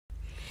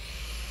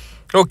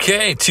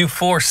Okay,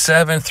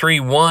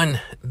 24731,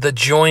 the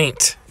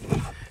joint,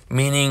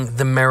 meaning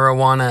the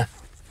marijuana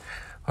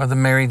or the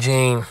Mary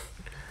Jane.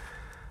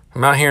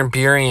 I'm out here in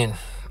Burien,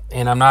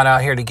 and I'm not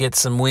out here to get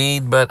some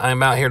weed, but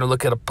I'm out here to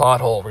look at a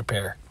pothole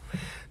repair.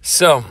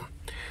 So,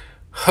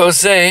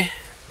 Jose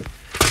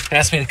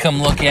asked me to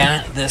come look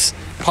at this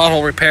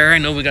pothole repair. I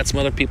know we got some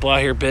other people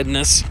out here bidding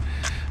this.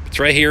 It's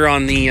right here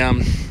on the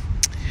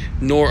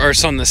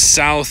it's on the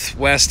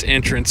southwest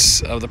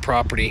entrance of the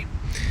property.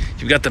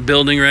 You've got the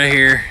building right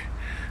here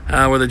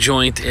where the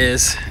joint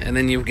is, and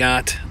then you've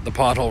got the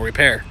pothole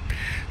repair.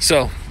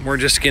 So we're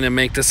just gonna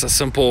make this a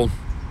simple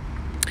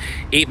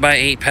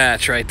 8x8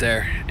 patch right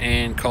there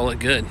and call it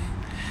good.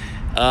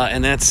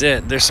 And that's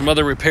it. There's some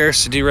other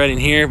repairs to do right in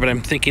here, but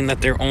I'm thinking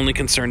that they're only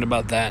concerned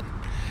about that.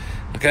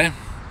 Okay,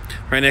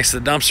 right next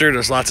to the dumpster,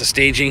 there's lots of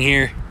staging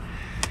here.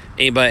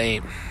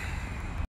 8x8.